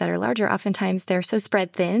installations that are larger, oftentimes they're so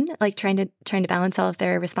spread thin, like trying to balance all of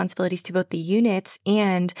their responsibilities to both the units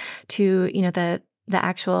and to, the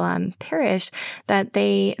actual parish, that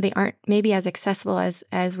they aren't maybe as accessible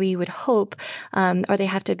as we would hope, or they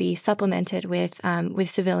have to be supplemented with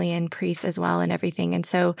civilian priests as well and everything. And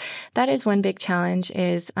so that is one big challenge,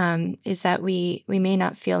 is that we may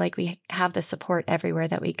not feel like we have the support everywhere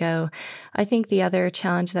that we go. I think the other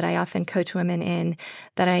challenge that I often coach women in,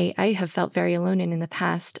 that I have felt very alone in the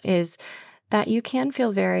past, is that you can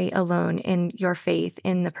feel very alone in your faith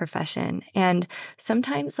in the profession. And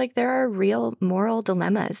sometimes there are real moral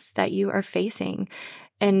dilemmas that you are facing.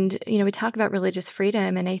 And, we talk about religious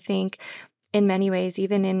freedom, and I think in many ways,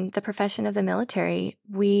 even in the profession of the military,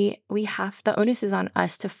 we have, the onus is on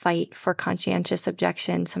us to fight for conscientious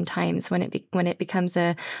objection sometimes when it becomes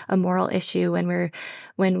a moral issue,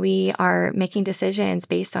 when we are making decisions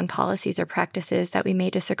based on policies or practices that we may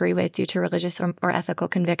disagree with due to religious or ethical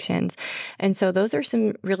convictions. And so those are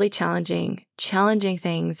some really challenging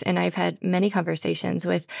things. And I've had many conversations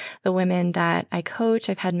with the women that I coach.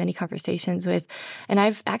 I've had many conversations with, and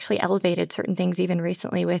I've actually elevated certain things even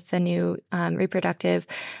recently with the new reproductive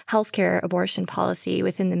healthcare abortion policy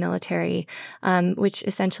within the military, which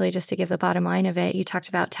essentially, just to give the bottom line of it, you talked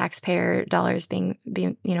about taxpayer dollars being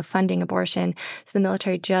funding abortion. So the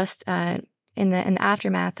military just in the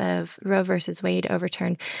aftermath of Roe versus Wade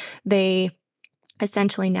overturn, they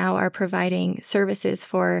essentially now are providing services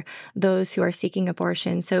for those who are seeking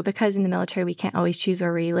abortion. So because in the military we can't always choose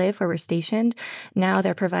where we live, where we're stationed, now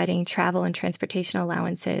they're providing travel and transportation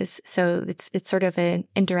allowances. So it's sort of an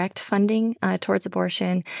indirect funding towards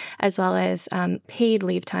abortion, as well as paid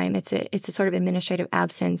leave time. It's a sort of administrative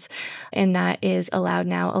absence, and that is allowed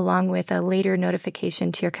now, along with a later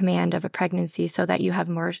notification to your command of a pregnancy, so that you have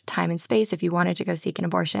more time and space if you wanted to go seek an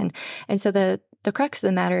abortion. And so the crux of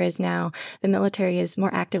the matter is now the military is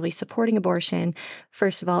more actively supporting abortion,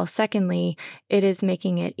 first of all. Secondly, it is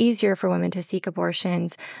making it easier for women to seek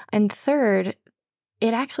abortions. And third,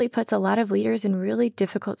 it actually puts a lot of leaders in really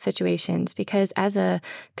difficult situations because as a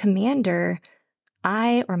commander,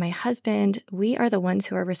 I or my husband, we are the ones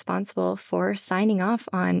who are responsible for signing off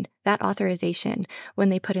on that authorization when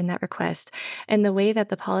they put in that request. And the way that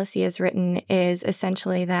the policy is written is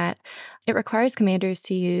essentially that it requires commanders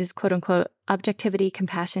to use quote unquote objectivity,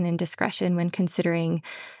 compassion, and discretion when considering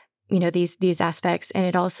these aspects. And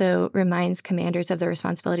it also reminds commanders of their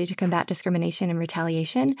responsibility to combat discrimination and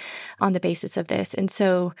retaliation on the basis of this. And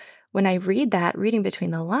so when I read that, reading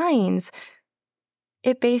between the lines,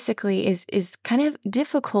 it basically is kind of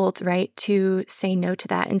difficult, right, to say no to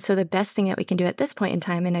that. And so the best thing that we can do at this point in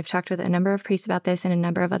time, and I've talked with a number of priests about this and a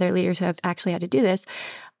number of other leaders who have actually had to do this,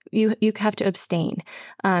 you have to abstain.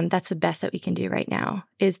 That's the best that we can do right now,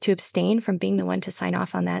 is to abstain from being the one to sign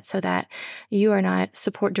off on that so that you are not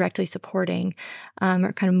directly supporting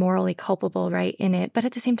or kind of morally culpable, right, in it. But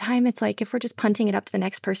at the same time, it's like if we're just punting it up to the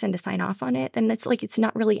next person to sign off on it, then it's like it's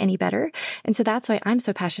not really any better. And so that's why I'm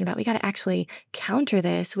so passionate about we got to actually counter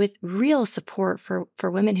this with real support for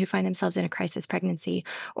women who find themselves in a crisis pregnancy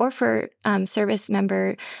or for service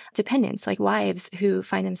member dependents, like wives who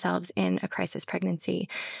find themselves in a crisis pregnancy.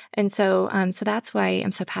 And so that's why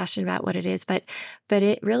I'm so passionate about what it is. But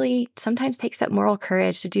it really sometimes takes that moral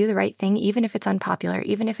courage to do the right thing, even if it's unpopular,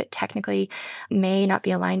 even if it technically may not be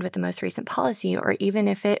aligned with the most recent policy, or even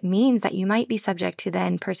if it means that you might be subject to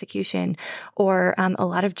then persecution or a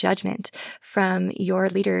lot of judgment from your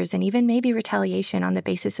leaders, and even maybe retaliation on the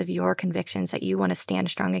basis of your convictions that you want to stand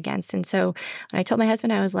strong against. And so when I told my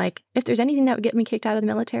husband, I was like, if there's anything that would get me kicked out of the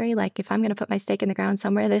military, like if I'm going to put my stake in the ground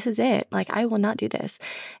somewhere, this is it. Like I will not do this.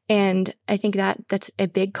 And I think that's a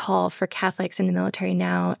big call for Catholics in the military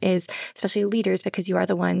now, is especially leaders, because you are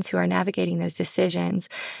the ones who are navigating those decisions.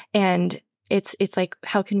 And it's like,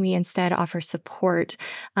 how can we instead offer support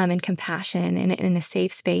and compassion and in a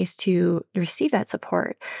safe space to receive that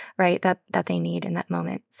support, right, that they need in that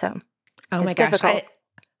moment. So oh my gosh,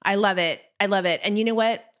 I love it. I love it. And you know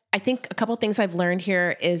what? I think a couple of things I've learned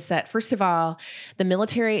here is that, first of all, the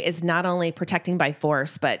military is not only protecting by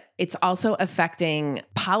force, but it's also affecting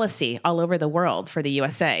policy all over the world for the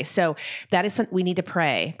USA. So that is something we need to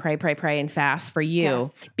pray, and fast for you,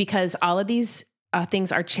 yes, because all of these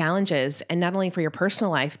things are challenges, and not only for your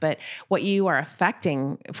personal life, but what you are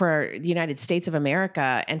affecting for the United States of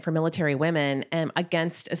America and for military women, and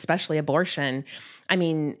against especially abortion. I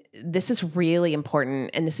mean, this is really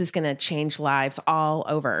important, and this is going to change lives all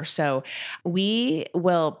over. So we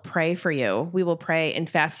will pray for you. We will pray and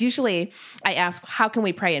fast. Usually I ask, how can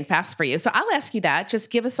we pray and fast for you? So I'll ask you that. Just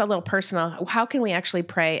give us a little personal, how can we actually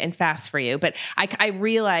pray and fast for you? But I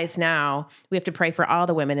realize now we have to pray for all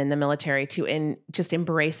the women in the military to just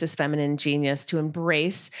embrace this feminine genius, to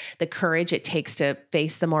embrace the courage it takes to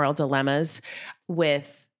face the moral dilemmas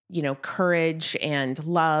with courage and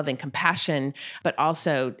love and compassion, but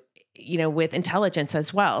also, with intelligence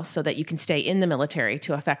as well, so that you can stay in the military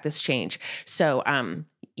to affect this change. So,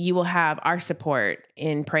 you will have our support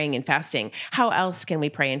in praying and fasting. How else can we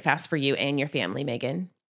pray and fast for you and your family, Megan?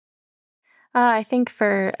 I think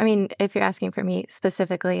if you're asking for me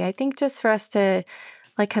specifically, I think just for us to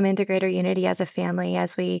come into greater unity as a family,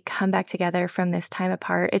 as we come back together from this time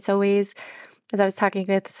apart. It's always, as I was talking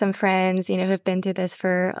with some friends, who have been through this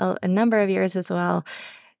for a number of years as well,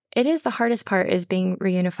 it is the hardest part, is being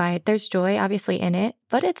reunified. There's joy obviously in it,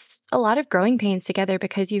 but it's a lot of growing pains together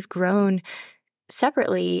because you've grown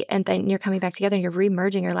separately and then you're coming back together and you're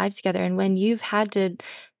re-merging your lives together. And when you've had to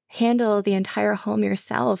handle the entire home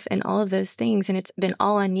yourself and all of those things, and it's been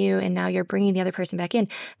all on you, and now you're bringing the other person back in,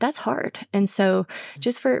 that's hard. And so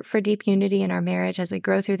just for deep unity in our marriage, as we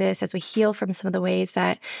grow through this, as we heal from some of the ways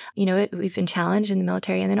that, we've been challenged in the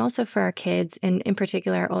military, and then also for our kids, and in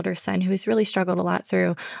particular our older son, who's really struggled a lot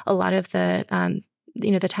through a lot of the,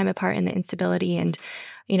 the time apart and the instability, and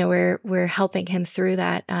we're helping him through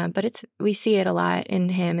that. But we see it a lot in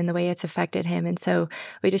him and the way it's affected him. And so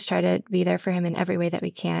we just try to be there for him in every way that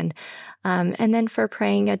we can. And then for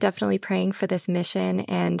praying, definitely praying for this mission.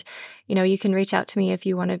 And, you can reach out to me if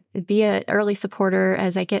you want to be an early supporter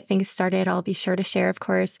as I get things started. I'll be sure to share, of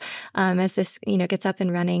course, as this, gets up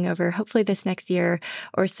and running over hopefully this next year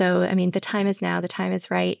or so. I mean, the time is now, the time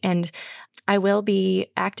is right. And I will be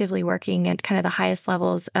actively working at kind of the highest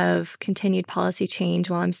levels of continued policy change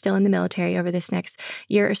while I'm still in the military over this next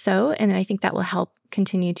year or so. And then I think that will help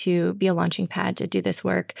continue to be a launching pad to do this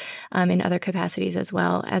work in other capacities as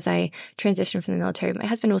well as I transition from the military. My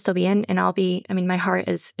husband will still be in, and my heart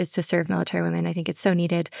is to serve military women. I think it's so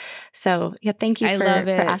needed. So yeah, thank you for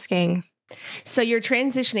asking. So you're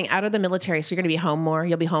transitioning out of the military. So you're going to be home more.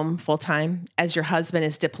 You'll be home full time as your husband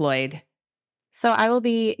is deployed. So I will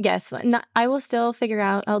be, yes, I will still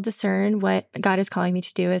I'll discern what God is calling me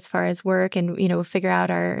to do as far as work and, figure out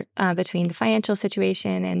our, between the financial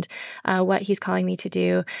situation and what he's calling me to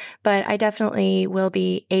do. But I definitely will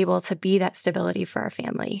be able to be that stability for our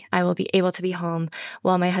family. I will be able to be home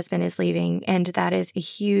while my husband is leaving. And that is a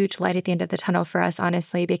huge light at the end of the tunnel for us,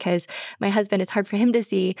 honestly, because my husband, it's hard for him to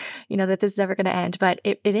see, that this is ever going to end, but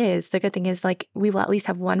it is. The good thing is we will at least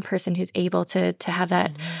have one person who's able to have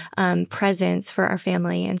that presence for our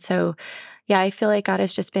family. And so, yeah, I feel like God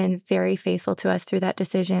has just been very faithful to us through that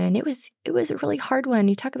decision. And it was a really hard one.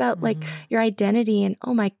 You talk about your identity and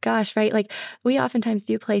oh my gosh, right? Like we oftentimes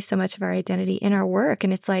do place so much of our identity in our work.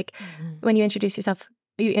 And it's like when you introduce yourself,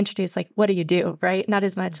 you introduce what do you do, right? Not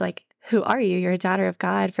as much who are you? You're a daughter of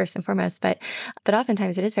God first and foremost, but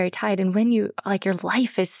oftentimes it is very tied. And when you your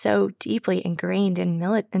life is so deeply ingrained in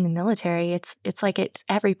the military, it's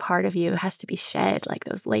every part of you has to be shed,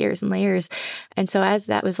 those layers and layers. And so as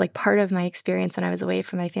that was part of my experience when I was away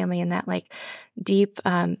from my family, and that deep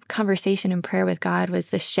conversation and prayer with God was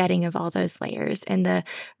the shedding of all those layers and the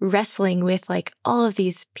wrestling with all of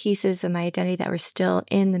these pieces of my identity that were still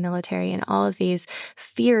in the military and all of these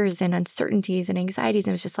fears and uncertainties and anxieties.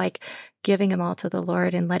 And it was just giving them all to the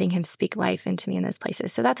Lord and letting him speak life into me in those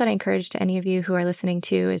places. So that's what I encourage to any of you who are listening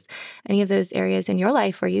to, is any of those areas in your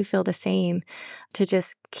life where you feel the same, to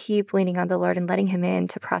just keep leaning on the Lord and letting him in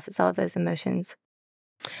to process all of those emotions.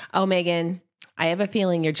 Oh, Megan, I have a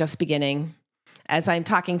feeling you're just beginning. As I'm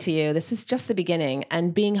talking to you, this is just the beginning.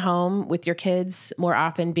 And being home with your kids more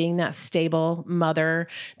often, being that stable mother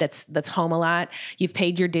that's home a lot, you've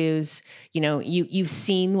paid your dues. You've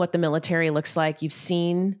seen what the military looks like. You've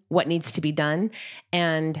seen what needs to be done.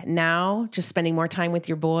 And now just spending more time with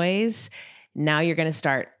your boys. Now you're going to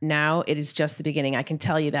start. Now it is just the beginning. I can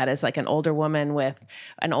tell you that as an older woman with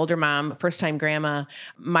an older mom, first time grandma,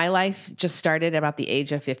 my life just started about the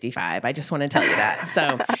age of 55. I just want to tell you that.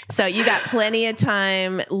 So you got plenty of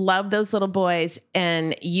time. Love those little boys,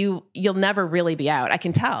 and you'll never really be out. I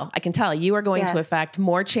can tell you are going to affect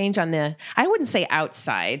more change on I wouldn't say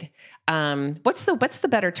outside. What's the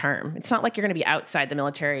better term? It's not like you're going to be outside the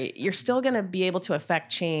military. You're still going to be able to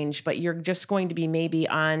affect change, but you're just going to be maybe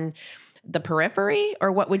on the periphery,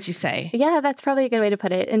 or what would you say? Yeah, that's probably a good way to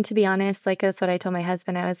put it. And to be honest, that's what I told my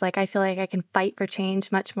husband. I was I feel like I can fight for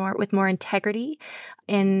change much more with more integrity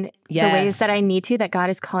in the ways that I need to, that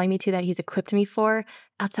God is calling me to, that he's equipped me for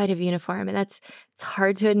outside of uniform. And it's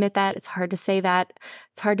hard to admit that. It's hard to say that.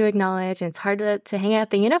 It's hard to acknowledge, and it's hard to hang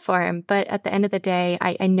out the uniform. But at the end of the day,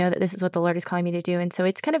 I know that this is what the Lord is calling me to do. And so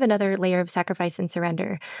it's kind of another layer of sacrifice and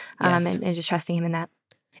surrender, and just trusting him in that.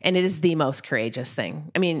 And it is the most courageous thing.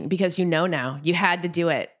 I mean, because now you had to do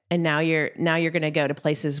it. And now you're going to go to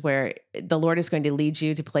places where the Lord is going to lead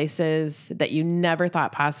you to places that you never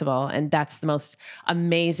thought possible. And that's the most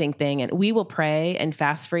amazing thing. And we will pray and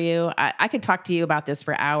fast for you. I could talk to you about this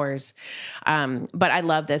for hours. But I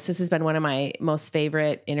love this. This has been one of my most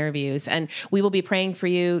favorite interviews. And we will be praying for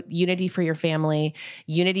you, unity for your family,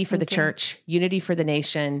 unity for the church, unity for the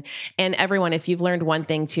nation. And everyone, if you've learned one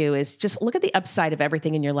thing too, is just look at the upside of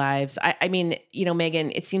everything in your lives. I mean,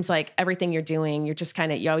 Megan, it seems like everything you're doing, you're just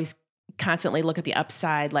you always constantly look at the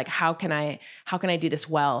upside. How can I do this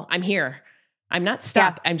well? I'm here. I'm not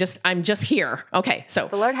stuck. Yeah. I'm just here. Okay. So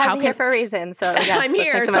the Lord has me here for a reason. So yes, I'm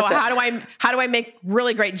here. So how do I make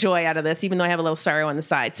really great joy out of this, even though I have a little sorrow on the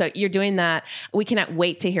side? So you're doing that. We cannot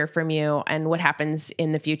wait to hear from you and what happens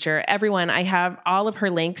in the future. Everyone, I have all of her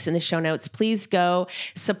links in the show notes. Please go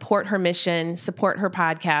support her mission, support her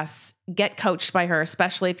podcasts, get coached by her,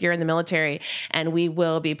 especially if you're in the military, and we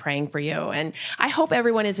will be praying for you. And I hope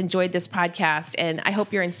everyone has enjoyed this podcast, and I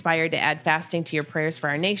hope you're inspired to add fasting to your prayers for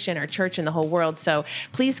our nation, our church, and the whole world. So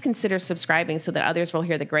please consider subscribing so that others will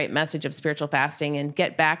hear the great message of spiritual fasting and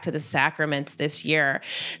get back to the sacraments this year.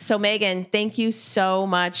 So Megan, thank you so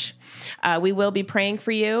much. We will be praying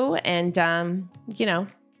for you, and,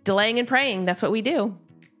 delaying and praying. That's what we do.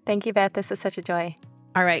 Thank you, Beth. This is such a joy.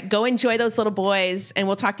 All right. Go enjoy those little boys, and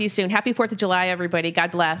we'll talk to you soon. Happy 4th of July, everybody.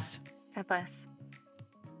 God bless. God bless.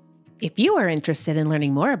 If you are interested in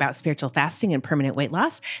learning more about spiritual fasting and permanent weight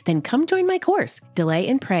loss, then come join my course, Delay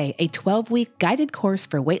and Pray, a 12-week guided course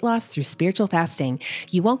for weight loss through spiritual fasting.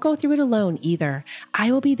 You won't go through it alone either.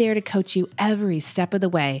 I will be there to coach you every step of the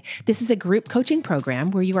way. This is a group coaching program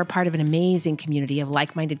where you are part of an amazing community of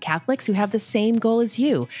like-minded Catholics who have the same goal as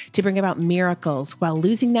you, to bring about miracles while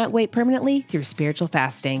losing that weight permanently through spiritual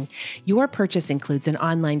fasting. Your purchase includes an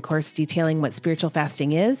online course detailing what spiritual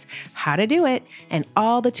fasting is, how to do it, and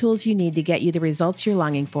all the tools you you need to get you the results you're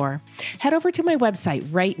longing for. Head over to my website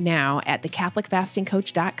right now at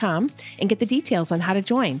thecatholicfastingcoach.com and get the details on how to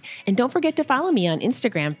join. And don't forget to follow me on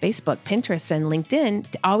Instagram, Facebook, Pinterest, and LinkedIn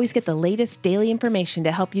to always get the latest daily information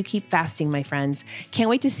to help you keep fasting, my friends. Can't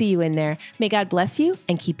wait to see you in there. May God bless you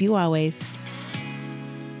and keep you always.